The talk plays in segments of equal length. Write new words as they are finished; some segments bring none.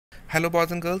Hello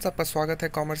boys and girls, आपका स्वागत है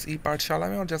कॉमर्स ई पाठशाला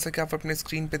में। और जैसा कि आप अपने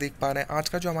स्क्रीन पे देख पा रहे हैं, आज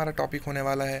का जो हमारा टॉपिक होने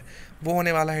वाला है वो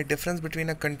होने वाला है difference between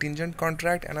a contingent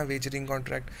contract and a wagering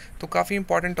contract. तो काफ़ी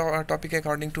इंपॉर्टेंट टॉपिक है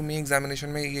अकॉर्डिंग टू मी। एग्जामिनेशन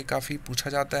में ये काफ़ी पूछा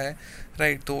जाता है,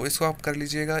 राइट। तो इसको आप कर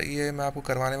लीजिएगा, ये मैं आपको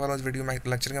करवाने वाला हूँ इस वीडियो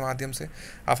लेक्चर के माध्यम से।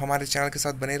 आप हमारे चैनल के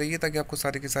साथ बने रहिए ताकि आपको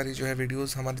सारी की सारी जो है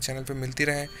वीडियोज़ हमारे चैनल पर मिलती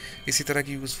रहें। इसी तरह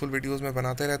की यूज़फुल वीडियोज़ मैं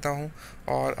बनाते रहता हूँ।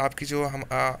 और आपकी जो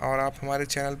और आप हमारे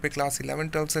चैनल पर क्लास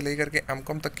 11-12 से लेकर के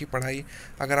एमकॉम तक की पढ़ाई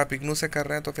अगर आप इग्नू से कर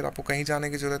रहे हैं तो फिर आपको कहीं जाने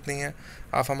की ज़रूरत नहीं है।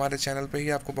 आप हमारे चैनल पे ही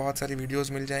आपको बहुत सारी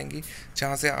वीडियोस मिल जाएंगी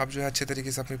जहाँ से आप जो है अच्छे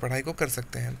तरीके से अपनी पढ़ाई को कर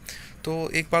सकते हैं। तो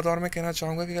एक बात और मैं कहना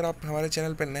चाहूँगा कि अगर आप हमारे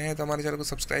चैनल पर नए हैं तो हमारे चैनल को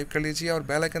सब्सक्राइब कर लीजिए और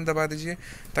बेल आइकन दबा दीजिए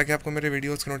ताकि आपको मेरे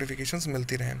वीडियोज़ की नोटिफिकेशंस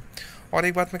मिलती रहें। और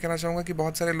एक बात मैं कहना चाहूँगा कि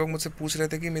बहुत सारे लोग मुझसे पूछ रहे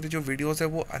थे कि मेरी जो वीडियोज़ है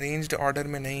वो अरेंज्ड ऑर्डर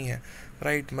में नहीं है,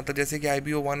 राइट। मतलब जैसे कि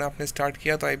IBO 1 आपने स्टार्ट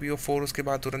किया तो IBO 4 उसके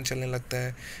बाद तुरंत चलने लगता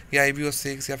है, या IBO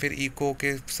 6 या फिर इको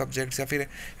के सब्जेक्ट्स या फिर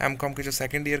एमकॉम के जो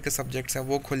सेकेंड ईयर के सब्जेक्ट्स हैं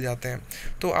वो खुल जाते हैं।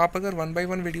 तो आप अगर 1 बाय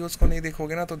 1 वीडियोज़ को नहीं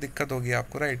देखोगे ना तो दिक्कत होगी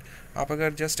आपको, राइट। आप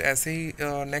अगर जस्ट ऐसे ही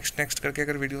नेक्स्ट करके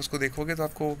अगर वीडियोज़ को देखोगे तो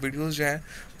आपको वीडियोज़ जो हैं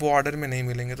वो ऑर्डर में नहीं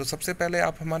मिलेंगे। तो सबसे पहले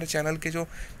आप हमारे चैनल के जो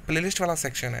प्लेलिस्ट वाला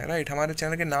सेक्शन है, राइट, हमारे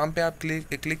चैनल के नाम पे आप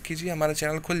क्लिक कीजिए, हमारा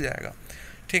चैनल खुल जाएगा।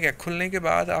 ठीक है, खुलने के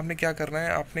बाद आपने क्या करना है,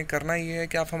 आपने करना ये है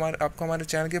कि आपको हमारे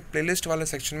चैनल के प्लेलिस्ट वाले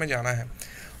सेक्शन में जाना है।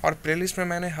 और प्लेलिस्ट में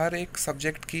मैंने हर एक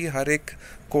सब्जेक्ट की, हर एक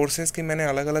कोर्सेज़ की मैंने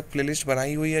अलग अलग प्लेलिस्ट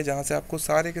बनाई हुई है जहाँ से आपको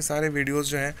सारे के सारे वीडियोज़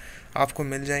जो हैं आपको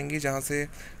मिल जाएंगी, जहाँ से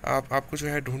आपको जो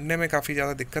है ढूंढने में काफ़ी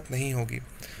ज़्यादा दिक्कत नहीं होगी,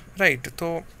 राइट।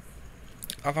 तो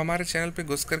आप हमारे चैनल पे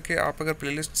घुस करके आप अगर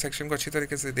प्लेलिस्ट सेक्शन को अच्छी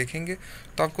तरीके से देखेंगे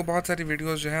तो आपको बहुत सारी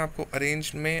वीडियोज़ जो हैं आपको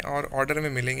अरेंज में और ऑर्डर में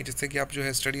मिलेंगी, जिससे कि आप जो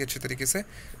है स्टडी अच्छी तरीके से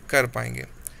कर पाएंगे।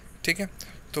 ठीक है,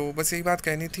 तो बस यही बात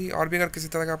कहनी थी। और भी अगर किसी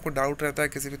तरह का आपको डाउट रहता है,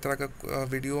 किसी भी तरह का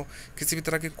वीडियो, किसी भी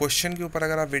तरह के क्वेश्चन के ऊपर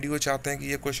अगर आप वीडियो चाहते हैं कि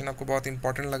ये क्वेश्चन आपको बहुत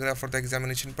इंपॉर्टेंट लग रहा है for the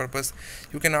examination purpose,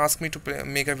 you can ask me to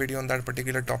make a video on that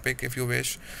particular topic if you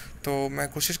wish. तो मैं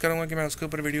कोशिश करूँगा कि मैं उसके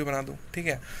ऊपर वीडियो बना दूँ। ठीक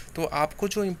है, तो आपको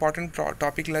जो इंपॉर्टेंट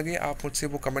टॉपिक लगे आप मुझसे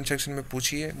वो कमेंट सेक्शन में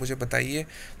पूछिए, मुझे बताइए।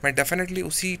 मैं डेफिनेटली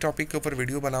उसी टॉपिक के ऊपर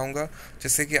वीडियो बनाऊँगा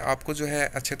जिससे कि आपको जो है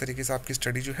अच्छे तरीके से आपकी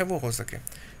स्टडी जो है वो हो सके।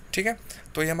 ठीक है,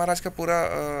 तो ये हमारा आज का पूरा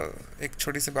एक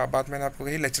छोटी सी बात मैंने आपको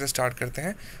कही। लेक्चर स्टार्ट करते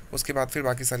हैं, उसके बाद फिर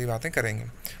बाकी सारी बातें करेंगे।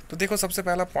 तो देखो, सबसे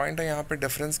पहला पॉइंट है यहाँ पे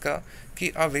डिफरेंस का कि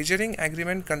अ wagering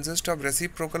agreement consist of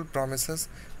reciprocal promises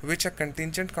which a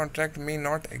contingent contract में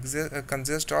not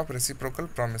consist of reciprocal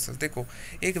promises. देखो,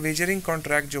 एक वेजरिंग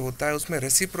कॉन्ट्रैक्ट जो होता है उसमें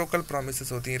रेसिप्रोकल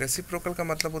प्रोमिसेस होती है। रेसिप्रोकल का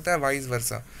मतलब होता है वाइस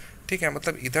वर्सा। ठीक है,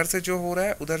 मतलब इधर से जो हो रहा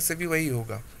है उधर से भी वही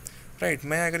होगा, राइट।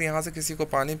 मैं अगर यहाँ से किसी को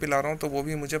पानी पिला रहा हूँ तो वो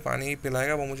भी मुझे पानी ही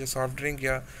पिलाएगा, वो मुझे सॉफ्ट ड्रिंक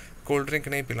या कोल्ड ड्रिंक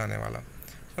नहीं पिलाने वाला,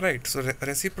 राइट। सो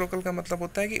रेसिप्रोकल का मतलब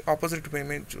होता है कि ऑपोजिट वे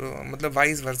में मतलब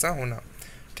वाइस वर्सा होना।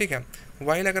 ठीक है,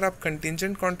 वाइल अगर आप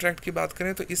कंटिंजेंट कॉन्ट्रैक्ट की बात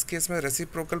करें तो इस केस में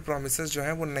रेसिप्रोकल प्रोमिसेस जो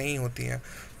हैं वो नहीं होती हैं।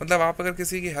 मतलब आप अगर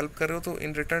किसी की हेल्प कर रहे हो तो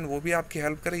इन रिटर्न वो भी आपकी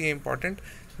हेल्प करे, ये इंपॉर्टेंट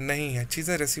नहीं है,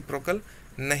 चीज़ें रेसिप्रोकल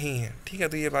नहीं है। ठीक है,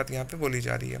 तो ये बात यहाँ पे बोली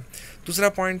जा रही है। दूसरा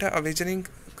पॉइंट है अवेजरिंग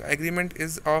agreement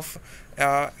is of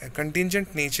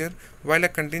contingent nature while a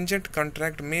contingent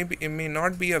contract may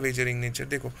not be a wagering nature।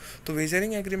 देखो, तो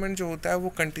wagering agreement जो होता है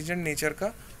वो contingent nature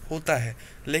का होता है,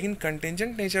 लेकिन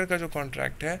contingent nature का जो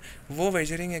कॉन्ट्रैक्ट है वो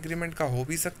wagering agreement का हो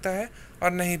भी सकता है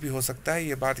और नहीं भी हो सकता है।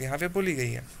 ये बात यहाँ पे बोली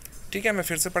गई है। ठीक है, मैं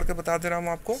फिर से पढ़ के बता दे रहा हूँ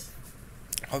आपको।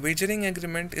 A wagering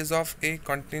agreement is of a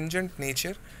contingent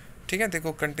nature। ठीक है,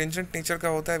 देखो, कंटिंजेंट नेचर का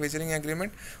होता है wagering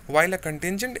agreement, while a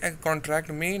contingent contract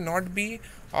में not be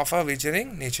of a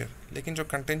wagering nature. लेकिन जो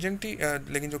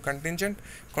कंटिंजेंट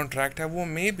कॉन्ट्रैक्ट है वो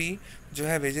मे बी जो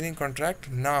है वेजरिंग कॉन्ट्रैक्ट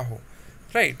ना हो,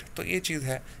 राइट। तो ये चीज़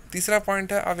है। तीसरा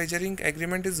पॉइंट है अ wagering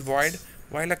agreement is void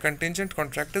while a contingent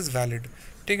contract is valid.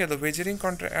 ठीक है, तो वेजरिंग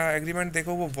एग्रीमेंट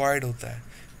देखो वो वॉइड होता है।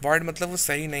 वॉइड मतलब वो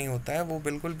सही नहीं होता है, वो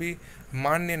बिल्कुल भी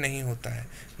मान्य नहीं होता है।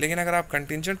 लेकिन अगर आप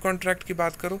कंटिंजेंट कॉन्ट्रैक्ट की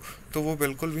बात करो तो वो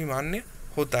बिल्कुल भी मान्य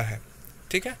होता है।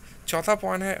 ठीक है, चौथा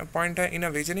पॉइंट है इन अ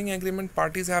wagering agreement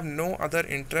parties have no other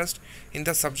interest in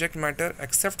the subject matter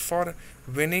except for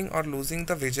winning और लूजिंग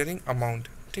द वेजरिंग अमाउंट।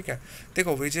 ठीक है,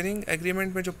 देखो, वेजरिंग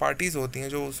एग्रीमेंट में जो पार्टीज़ होती हैं,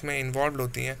 जो उसमें इन्वॉल्व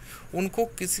होती हैं, उनको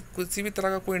किसी भी तरह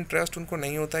का कोई इंटरेस्ट उनको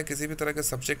नहीं होता है किसी भी तरह के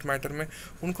सब्जेक्ट मैटर में।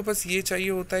 उनको बस ये चाहिए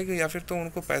होता है कि या फिर तो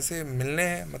उनको पैसे मिलने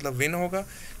हैं, मतलब विन होगा,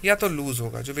 या तो लूज़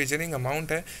होगा जो वेजरिंग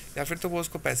अमाउंट है, या फिर तो वो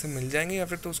उसको पैसे मिल जाएंगे या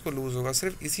फिर तो उसको लूज़ होगा।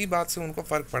 सिर्फ इसी बात से उनको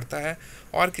फ़र्क पड़ता है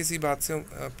और किसी बात से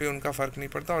पे उनका फ़र्क नहीं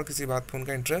पड़ता और किसी बात पे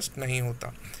उनका इंटरेस्ट नहीं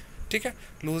होता। ठीक है,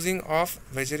 losing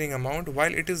of wagering amount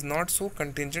while it is not so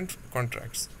contingent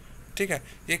contracts. ठीक है,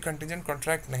 ये कंटिंजेंट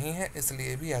कॉन्ट्रैक्ट नहीं है,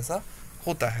 इसलिए भी ऐसा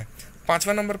होता है।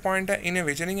 पांचवा नंबर पॉइंट है इन ए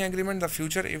wagering agreement the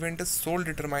future event is soul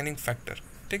determining factor.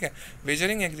 ठीक है।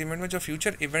 वेजरिंग एग्रीमेंट में जो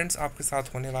फ्यूचर इवेंट्स आपके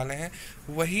साथ होने वाले हैं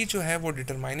वही जो है वो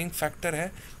डिटरमाइनिंग फैक्टर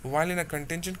है, while in a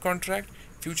contingent contract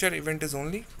future event is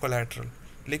only collateral.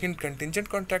 लेकिन कंटिंजेंट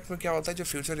कॉन्ट्रैक्ट में क्या होता है, जो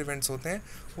फ्यूचर इवेंट्स होते हैं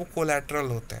वो कोलैटरल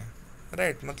होते हैं,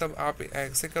 राइट। मतलब आप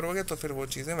ऐसे करोगे तो फिर वो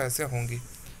चीज़ें वैसे होंगी,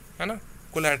 है ना,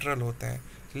 कोलैटरल होते हैं।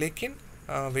 लेकिन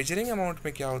वेजरिंग अमाउंट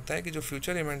में क्या होता है कि जो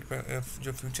फ्यूचर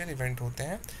इवेंट होते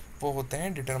हैं वो होते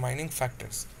हैं डिटरमाइनिंग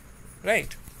फैक्टर्स,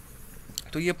 राइट।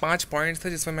 तो ये 5 पॉइंट्स थे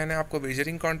जिसमें मैंने आपको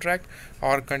वेजरिंग कॉन्ट्रैक्ट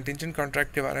और कंटिंजेंट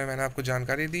कॉन्ट्रैक्ट के बारे में मैंने आपको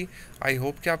जानकारी दी। आई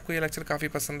होप कि आपको ये लेक्चर काफ़ी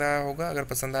पसंद आया होगा। अगर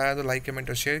पसंद आया तो लाइक कमेंट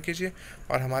और शेयर कीजिए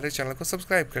और हमारे चैनल को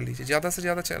सब्सक्राइब कर लीजिए। ज़्यादा से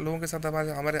ज़्यादा लोगों के साथ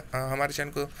हमारे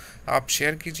चैनल को आप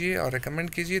शेयर कीजिए और रिकमेंड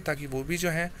कीजिए, ताकि वो भी जो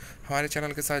है हमारे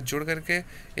चैनल के साथ जुड़ करके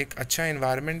एक अच्छा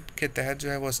इन्वायरमेंट के तहत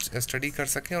जो है वो स्टडी कर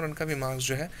सकें और उनका भी मार्क्स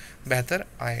जो है बेहतर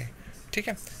आए, ठीक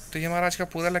है। तो ये हमारा आज का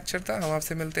पूरा लेक्चर था। हम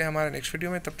आपसे मिलते हैं हमारे नेक्स्ट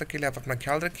वीडियो में। तब तक के लिए आप अपना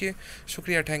ख्याल रखिए।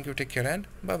 शुक्रिया, thank you, take care and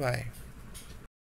bye bye.